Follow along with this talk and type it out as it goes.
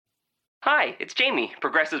Hi, it's Jamie,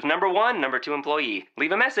 Progressive's number 2 employee.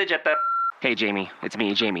 Leave a message at the... Hey, Jamie, it's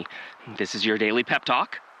me, Jamie. This is your daily pep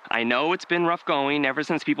talk. I know it's been rough going ever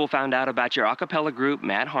since people found out about your a cappella group,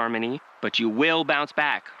 Mad Harmony, but you will bounce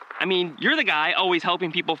back. I mean, you're the guy always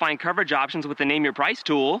helping people find coverage options with the Name Your Price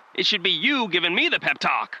tool. It should be you giving me the pep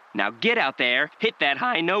talk. Now get out there, hit that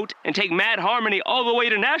high note, and take Mad Harmony all the way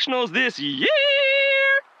to nationals this year!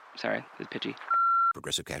 Sorry, it's pitchy.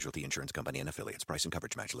 Progressive Casualty Insurance Company and Affiliates. Price and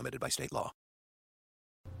coverage match limited by state law.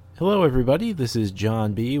 Hello, everybody. This is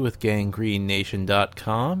John B. with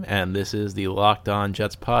GangreneNation.com, and this is the Locked On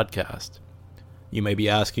Jets podcast. You may be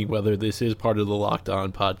asking whether this is part of the Locked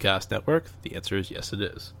On Podcast Network. The answer is yes, it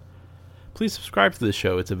is. Please subscribe to the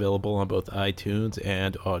show. It's available on both iTunes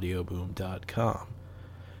and audioboom.com.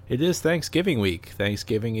 It is Thanksgiving week.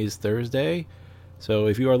 Thanksgiving is Thursday. So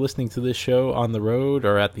if you are listening to this show on the road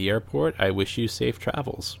or at the airport, I wish you safe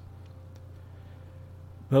travels.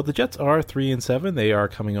 Well, the Jets are 3-7. They are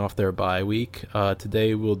coming off their bye week.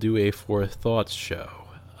 Today we'll do a Four Thoughts show.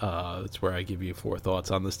 It's where I give you 4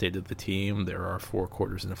 thoughts on the state of the team. There are 4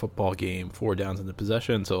 quarters in a football game, 4 downs in the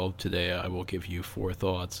possession. So today I will give you 4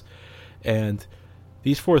 thoughts. And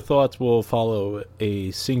these 4 thoughts will follow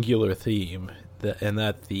a singular theme. And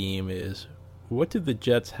that theme is, what did the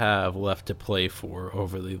Jets have left to play for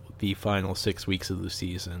over the final 6 weeks of the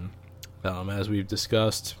season? As we've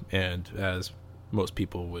discussed, and as most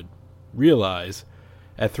people would realize,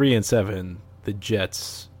 at 3-7, the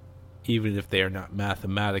Jets, even if they are not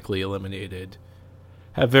mathematically eliminated,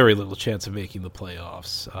 have very little chance of making the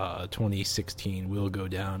playoffs. 2016 will go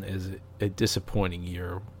down as a disappointing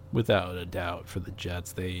year, without a doubt, for the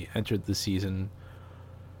Jets. They entered the season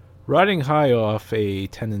riding high off a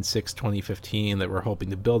 10-6 2015 that we're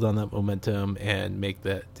hoping to build on that momentum and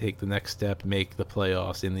take the next step, make the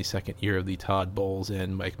playoffs in the second year of the Todd Bowles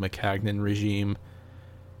and Mike Maccagnan regime.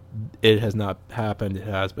 It has not happened. It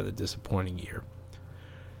has been a disappointing year.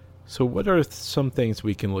 So what are some things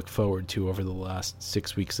we can look forward to over the last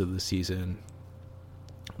 6 weeks of the season?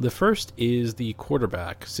 The first is the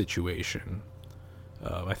quarterback situation.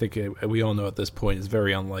 I think we all know at this point it's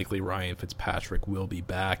very unlikely Ryan Fitzpatrick will be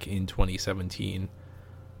back in 2017.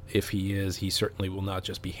 If he is, he certainly will not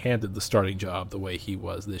just be handed the starting job the way he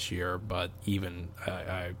was this year, but even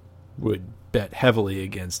I would bet heavily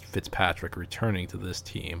against Fitzpatrick returning to this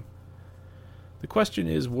team. The question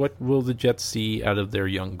is, what will the Jets see out of their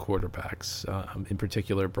young quarterbacks, in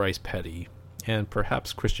particular Bryce Petty, and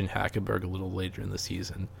perhaps Christian Hackenberg a little later in the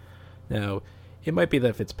season? Now, it might be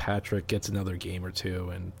that Fitzpatrick gets another game or two,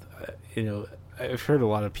 and I've heard a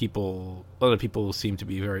lot of people seem to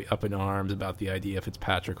be very up in arms about the idea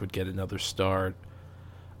Fitzpatrick would get another start.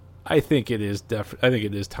 I think it is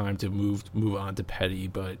time to move on to Petty,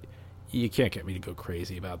 but you can't get me to go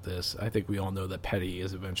crazy about this. I think we all know that Petty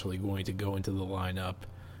is eventually going to go into the lineup,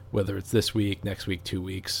 whether it's this week, next week, 2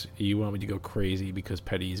 weeks. You want me to go crazy because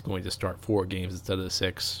Petty is going to start 4 games instead of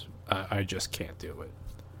 6? I just can't do it.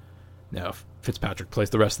 Now, if Fitzpatrick plays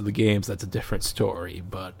the rest of the games, that's a different story.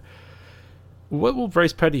 But what will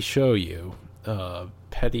Bryce Petty show you?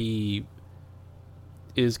 Petty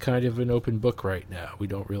is kind of an open book right now. We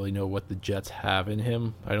don't really know what the Jets have in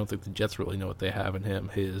him. I don't think the Jets really know what they have in him.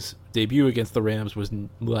 His debut against the Rams was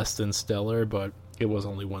less than stellar, but it was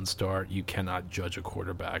only 1 start. You cannot judge a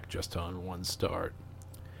quarterback just on 1 start.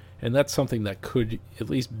 And that's something that could at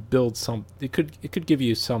least build some... It could give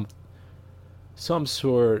you some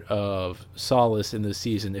sort of solace in the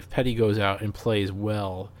season if Petty goes out and plays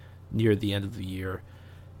well near the end of the year,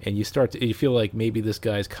 and you feel like maybe this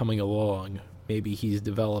guy's coming along. Maybe he's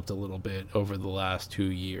developed a little bit over the last 2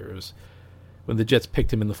 years. When the Jets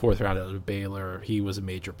picked him in the 4th round out of Baylor, he was a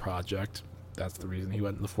major project. That's the reason he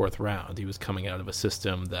went in the 4th round. He was coming out of a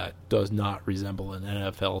system that does not resemble an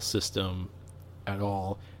NFL system at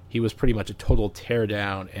all. He was pretty much a total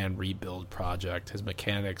tear-down and rebuild project. His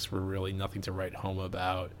mechanics were really nothing to write home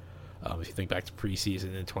about. If you think back to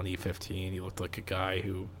preseason in 2015, he looked like a guy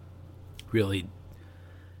who really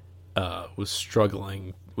was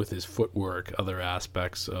struggling with his footwork, other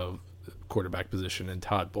aspects of quarterback position, and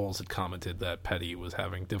Todd Bowles had commented that Petty was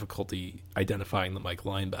having difficulty identifying the Mike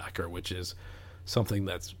linebacker, which is something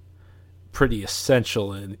that's pretty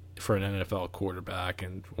essential for an NFL quarterback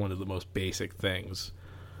and one of the most basic things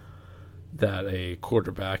that a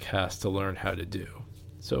quarterback has to learn how to do.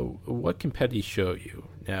 So what can Petty show you?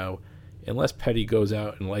 Now, unless Petty goes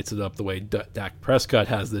out and lights it up the way Dak Prescott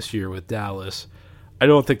has this year with Dallas, I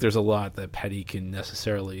don't think there's a lot that Petty can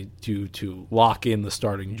necessarily do to lock in the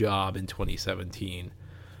starting job in 2017.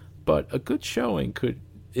 But a good showing could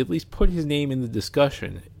at least put his name in the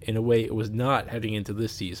discussion in a way it was not heading into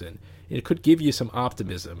this season. And it could give you some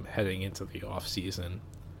optimism heading into the off season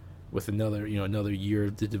with another year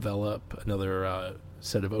to develop, another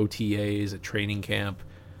set of OTAs, a training camp.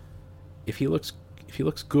 If he looks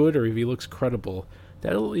good, or if he looks credible,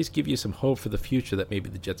 that'll at least give you some hope for the future that maybe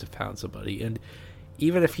the Jets have found somebody. And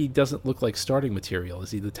even if he doesn't look like starting material,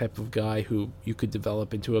 is he the type of guy who you could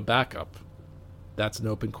develop into a backup? That's an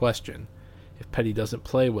open question. If Petty doesn't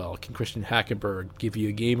play well, can Christian Hackenberg give you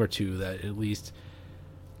a game or two that at least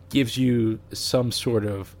gives you some sort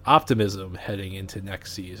of optimism heading into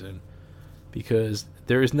next season? Because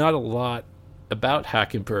there is not a lot about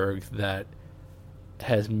Hackenberg that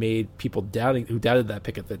has made people who doubted that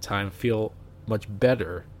pick at the time feel much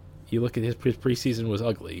better. You look at his preseason was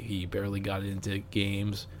ugly. He barely got into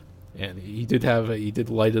games, and he did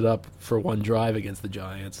light it up for one drive against the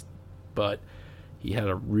Giants, but he had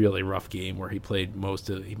a really rough game where he played most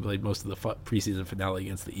of the preseason finale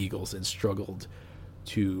against the Eagles and struggled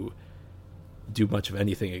to do much of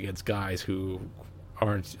anything against guys who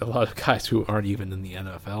aren't even in the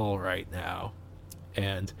NFL right now.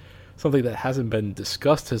 And something that hasn't been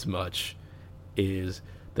discussed as much is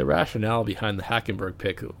the rationale behind the Hackenberg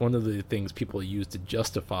pick. One of the things people used to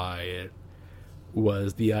justify it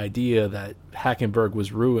was the idea that Hackenberg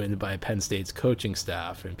was ruined by Penn State's coaching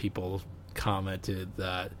staff, and people commented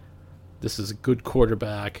that this is a good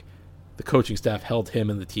quarterback. The coaching staff held him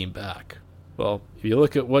and the team back. Well, if you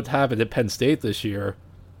look at what happened at Penn State this year,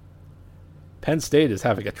 Penn State is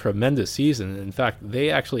having a tremendous season. In fact,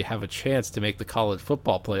 they actually have a chance to make the college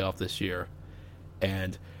football playoff this year.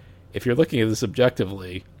 And if you're looking at this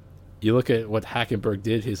objectively, you look at what Hackenberg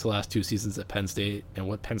did his last 2 seasons at Penn State and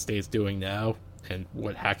what Penn State's doing now and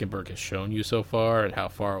what Hackenberg has shown you so far and how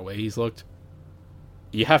far away he's looked.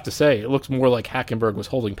 You have to say, it looks more like Hackenberg was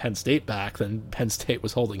holding Penn State back than Penn State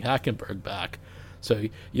was holding Hackenberg back. So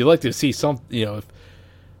you like to see some, if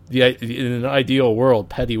in an ideal world,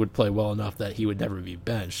 Petty would play well enough that he would never be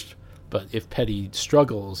benched. But if Petty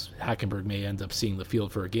struggles, Hackenberg may end up seeing the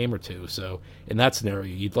field for a game or two. So in that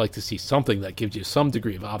scenario, you'd like to see something that gives you some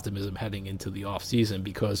degree of optimism heading into the offseason,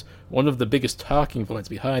 because one of the biggest talking points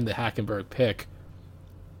behind the Hackenberg pick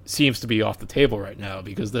seems to be off the table right now,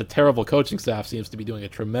 because the terrible coaching staff seems to be doing a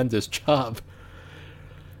tremendous job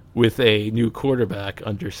with a new quarterback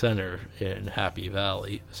under center in Happy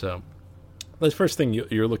Valley. So the first thing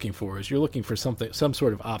you're looking for is some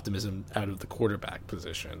sort of optimism out of the quarterback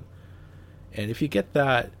position. And if you get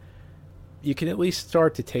that, you can at least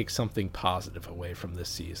start to take something positive away from this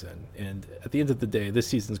season. And at the end of the day, this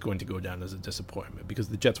season is going to go down as a disappointment, because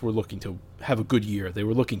the Jets were looking to have a good year. They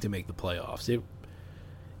were looking to make the playoffs.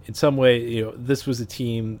 In some way, this was a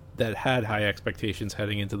team that had high expectations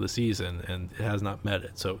heading into the season, and it has not met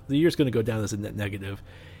it. So the year's going to go down as a net negative.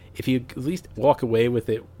 If you at least walk away with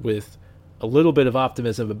it with a little bit of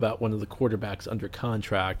optimism about one of the quarterbacks under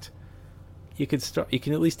contract, you can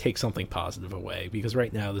at least take something positive away, because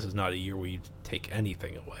right now this is not a year where you take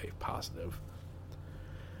anything away positive.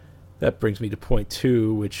 That brings me to point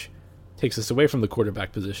 2, which takes us away from the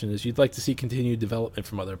quarterback position, is you'd like to see continued development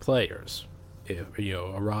from other players.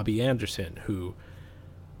 A Robbie Anderson, who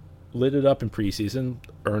lit it up in preseason,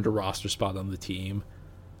 earned a roster spot on the team,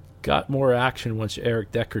 got more action once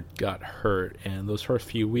Eric Decker got hurt, and those first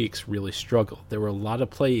few weeks really struggled. There were a lot of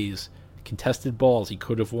plays, contested balls he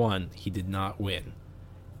could have won, he did not win.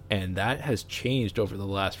 And that has changed over the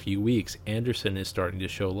last few weeks. Anderson is starting to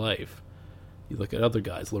show life. You look at other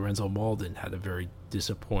guys. Lorenzo Malden had a very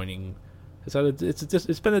disappointing...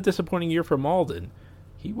 It's been a disappointing year for Malden.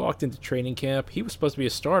 He walked into training camp. He was supposed to be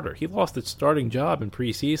a starter. He lost his starting job in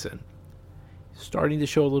preseason. Starting to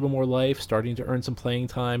show a little more life, starting to earn some playing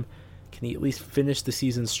time. Can he at least finish the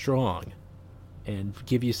season strong and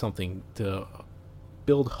give you something to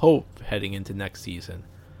build hope heading into next season?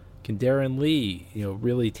 Can Darren Lee,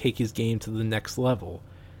 really take his game to the next level?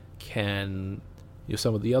 Can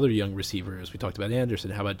some of the other young receivers, we talked about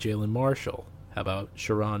Anderson, how about Jalen Marshall? How about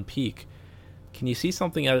Sharon Peak? Can you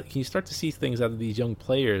start to see things out of these young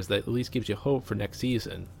players that at least gives you hope for next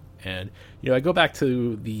season? And, I go back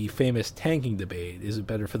to the famous tanking debate. Is it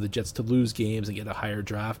better for the Jets to lose games and get a higher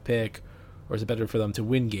draft pick, or is it better for them to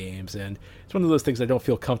win games? And it's one of those things I don't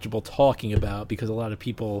feel comfortable talking about, because a lot of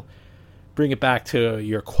people bring it back to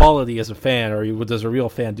your quality as a fan, or does a real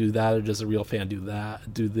fan do that, or does a real fan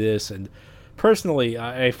do this? And personally,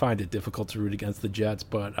 I find it difficult to root against the Jets,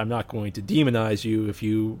 but I'm not going to demonize you if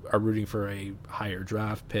you are rooting for a higher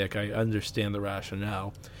draft pick. I understand the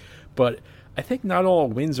rationale. But I think not all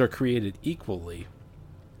wins are created equally.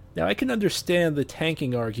 Now, I can understand the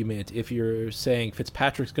tanking argument if you're saying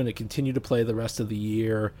Fitzpatrick's going to continue to play the rest of the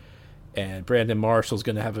year and Brandon Marshall's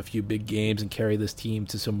going to have a few big games and carry this team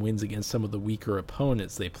to some wins against some of the weaker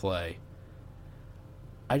opponents they play.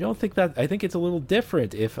 I don't think that. I think it's a little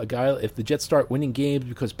different if the Jets start winning games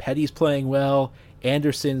because Petty's playing well,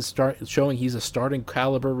 Anderson's showing he's a starting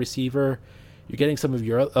caliber receiver. You're getting some of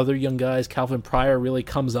your other young guys. Calvin Pryor really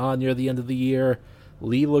comes on near the end of the year.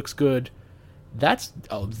 Lee looks good. That's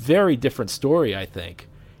a very different story, I think.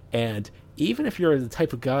 And even if you're the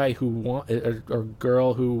type of guy or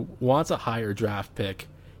girl who wants a higher draft pick,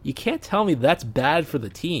 you can't tell me that's bad for the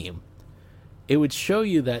team. It would show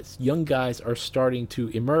you that young guys are starting to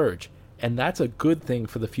emerge, and that's a good thing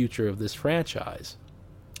for the future of this franchise.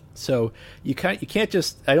 So you can't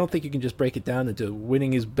just. I don't think you can just break it down into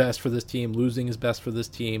winning is best for this team, losing is best for this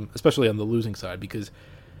team, especially on the losing side, because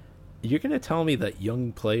you're going to tell me that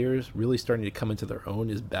young players really starting to come into their own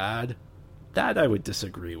is bad? That I would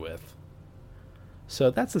disagree with. So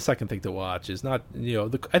that's the second thing to watch is not,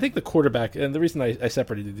 I think the quarterback, and the reason I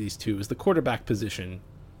separated these two is the quarterback position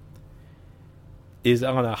is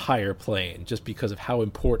on a higher plane just because of how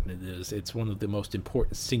important it is. It's one of the most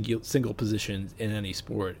important single positions in any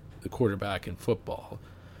sport, the quarterback in football.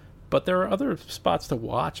 But there are other spots to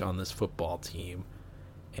watch on this football team,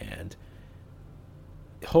 and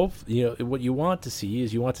what you want to see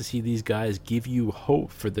is these guys give you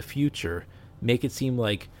hope for the future, make it seem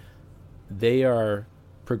like they are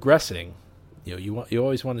progressing. You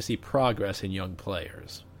always want to see progress in young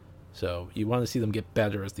players, so you want to see them get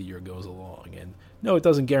better as the year goes along. And no, it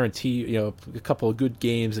doesn't guarantee a couple of good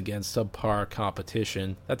games against subpar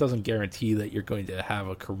competition. That doesn't guarantee that you're going to have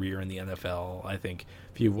a career in the NFL. I think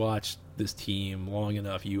if you've watched this team long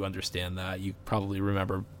enough, you understand that. You probably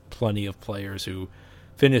remember plenty of players who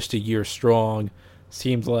finished a year strong,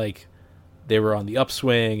 seemed like they were on the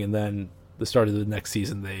upswing, and then the start of the next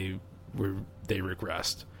season they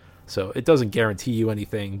regressed. So it doesn't guarantee you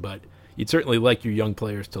anything, but you'd certainly like your young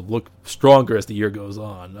players to look stronger as the year goes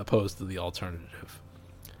on, opposed to the alternative.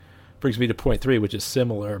 Brings me to point 3, which is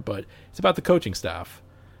similar, but it's about the coaching staff.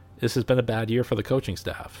 This has been a bad year for the coaching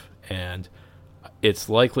staff, and it's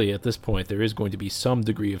likely at this point there is going to be some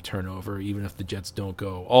degree of turnover, even if the Jets don't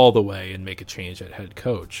go all the way and make a change at head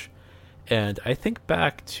coach. And I think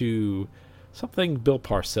back to something Bill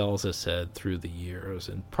Parcells has said through the years.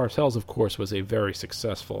 And Parcells, of course, was a very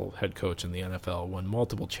successful head coach in the NFL, won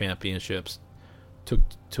multiple championships, took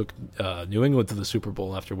New England to the Super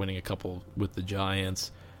Bowl after winning a couple with the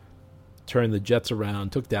Giants, turned the Jets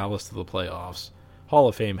around, took Dallas to the playoffs, Hall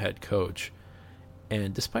of Fame head coach.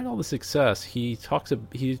 And despite all the success, he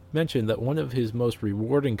mentioned that one of his most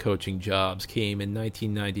rewarding coaching jobs came in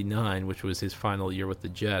 1999, which was his final year with the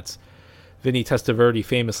Jets. Vinny Testaverde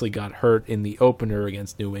famously got hurt in the opener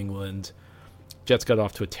against New England. Jets got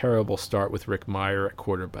off to a terrible start with Rick Mirer at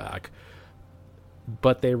quarterback.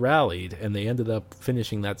 But they rallied, and they ended up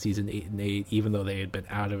finishing that season 8-8, even though they had been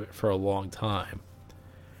out of it for a long time.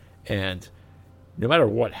 And no matter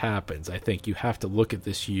what happens, I think you have to look at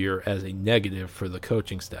this year as a negative for the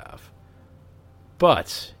coaching staff.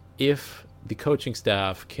 But if the coaching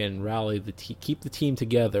staff can rally keep the team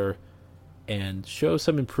together and show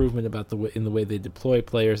some improvement in the way they deploy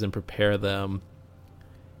players and prepare them,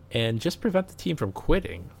 and just prevent the team from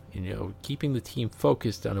quitting, keeping the team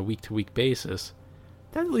focused on a week-to-week basis,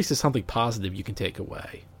 that at least is something positive you can take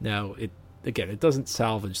away. Now, it doesn't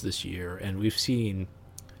salvage this year, and we've seen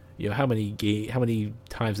how many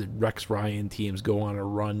times that Rex Ryan teams go on a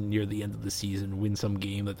run near the end of the season, win some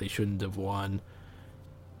game that they shouldn't have won.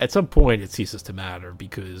 At some point, it ceases to matter,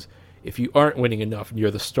 because if you aren't winning enough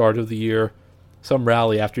near the start of the year, some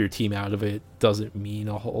rally after your team out of it doesn't mean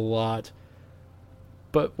a whole lot.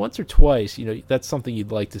 But once or twice, that's something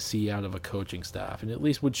you'd like to see out of a coaching staff, and at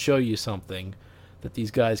least would show you something that these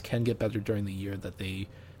guys can get better during the year, that they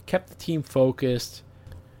kept the team focused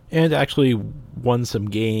and actually won some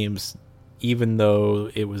games even though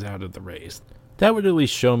it was out of the race. That would at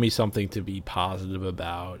least show me something to be positive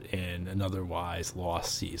about in an otherwise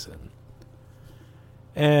lost season.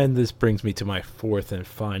 And this brings me to my fourth and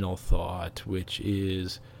final thought, which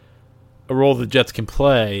is a role the Jets can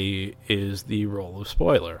play is the role of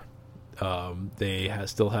spoiler. They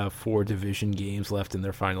still have 4 division games left in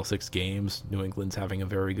their final 6 games. New England's having a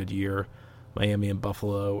very good year. Miami and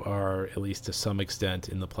Buffalo are, at least to some extent,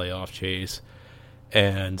 in the playoff chase.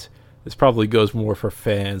 And this probably goes more for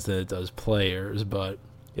fans than it does players, but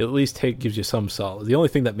it at least gives you some solace. The only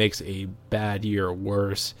thing that makes a bad year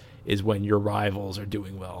worse is when your rivals are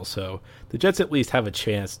doing well. So the Jets at least have a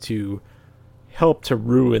chance to help to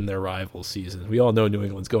ruin their rivals' season. We all know New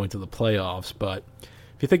England's going to the playoffs, but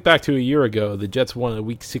If you think back to a year ago, the Jets won a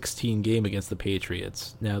Week 16 game against the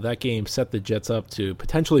Patriots. Now, that game set the Jets up to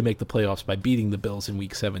potentially make the playoffs by beating the Bills in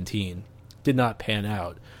Week 17. Did not pan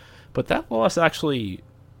out. But that loss actually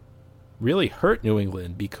really hurt New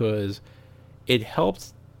England because it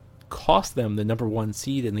helped cost them the number 1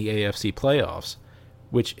 seed in the AFC playoffs,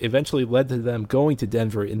 which eventually led to them going to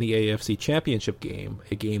Denver in the AFC Championship game,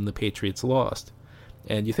 a game the Patriots lost.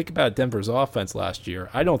 And you think about Denver's offense last year,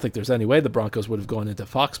 I don't think there's any way the Broncos would have gone into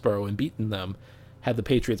Foxborough and beaten them had the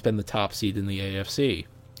Patriots been the top seed in the AFC.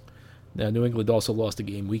 Now, New England also lost a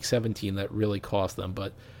game Week 17 that really cost them,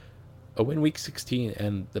 but a win Week 16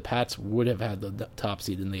 and the Pats would have had the top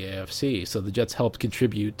seed in the AFC, so the Jets helped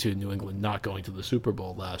contribute to New England not going to the Super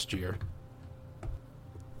Bowl last year.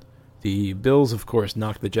 The Bills, of course,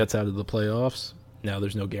 knocked the Jets out of the playoffs. Now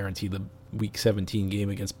there's no guarantee the Week 17 game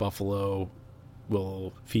against Buffalo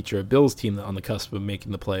will feature a Bills team on the cusp of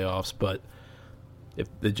making the playoffs, but if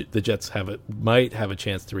the Jets might have a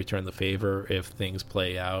chance to return the favor if things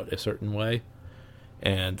play out a certain way.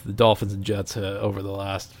 And the Dolphins and Jets over the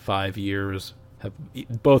last 5 years have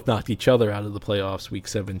both knocked each other out of the playoffs Week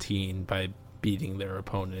 17 by beating their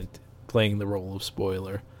opponent, playing the role of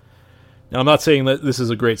spoiler. Now, I'm not saying that this is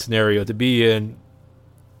a great scenario to be in.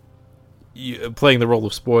 Playing the role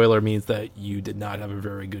of spoiler means that you did not have a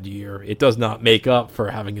very good year. It does not make up for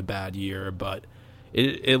having a bad year, but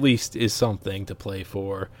it at least is something to play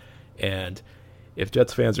for. And if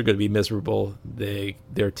Jets fans are going to be miserable,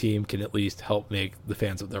 their team can at least help make the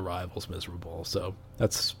fans of their rivals miserable. So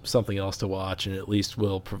that's something else to watch, and at least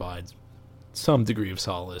will provide some degree of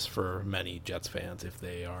solace for many Jets fans if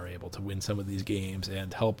they are able to win some of these games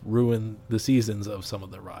and help ruin the seasons of some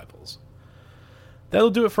of their rivals. That'll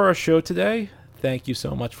do it for our show today. Thank you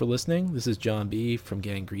so much for listening. This is John B. from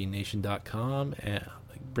GangreneNation.com and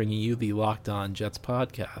bringing you the Locked On Jets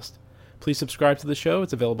podcast. Please subscribe to the show.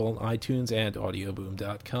 It's available on iTunes and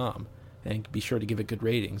audioboom.com. And be sure to give it good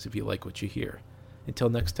ratings if you like what you hear. Until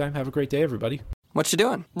next time, have a great day, everybody. What you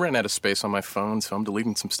doing? Ran out of space on my phone, so I'm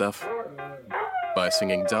deleting some stuff. Bye,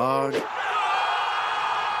 singing dog.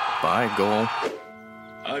 Bye, goal.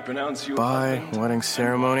 I pronounce you. Bye, wedding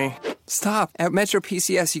ceremony. Stop. At Metro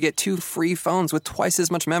PCS, you get 2 free phones with twice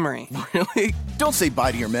as much memory. Really? Don't say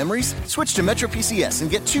bye to your memories. Switch to Metro PCS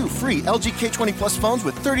and get 2 free LG K20 Plus phones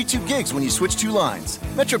with 32 gigs when you switch 2 lines.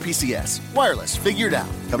 Metro PCS. Wireless. Figured out.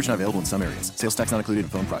 Coverage not available in some areas. Sales tax not included in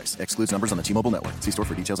phone price. Excludes numbers on the T-Mobile network. See store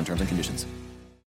for details and terms and conditions.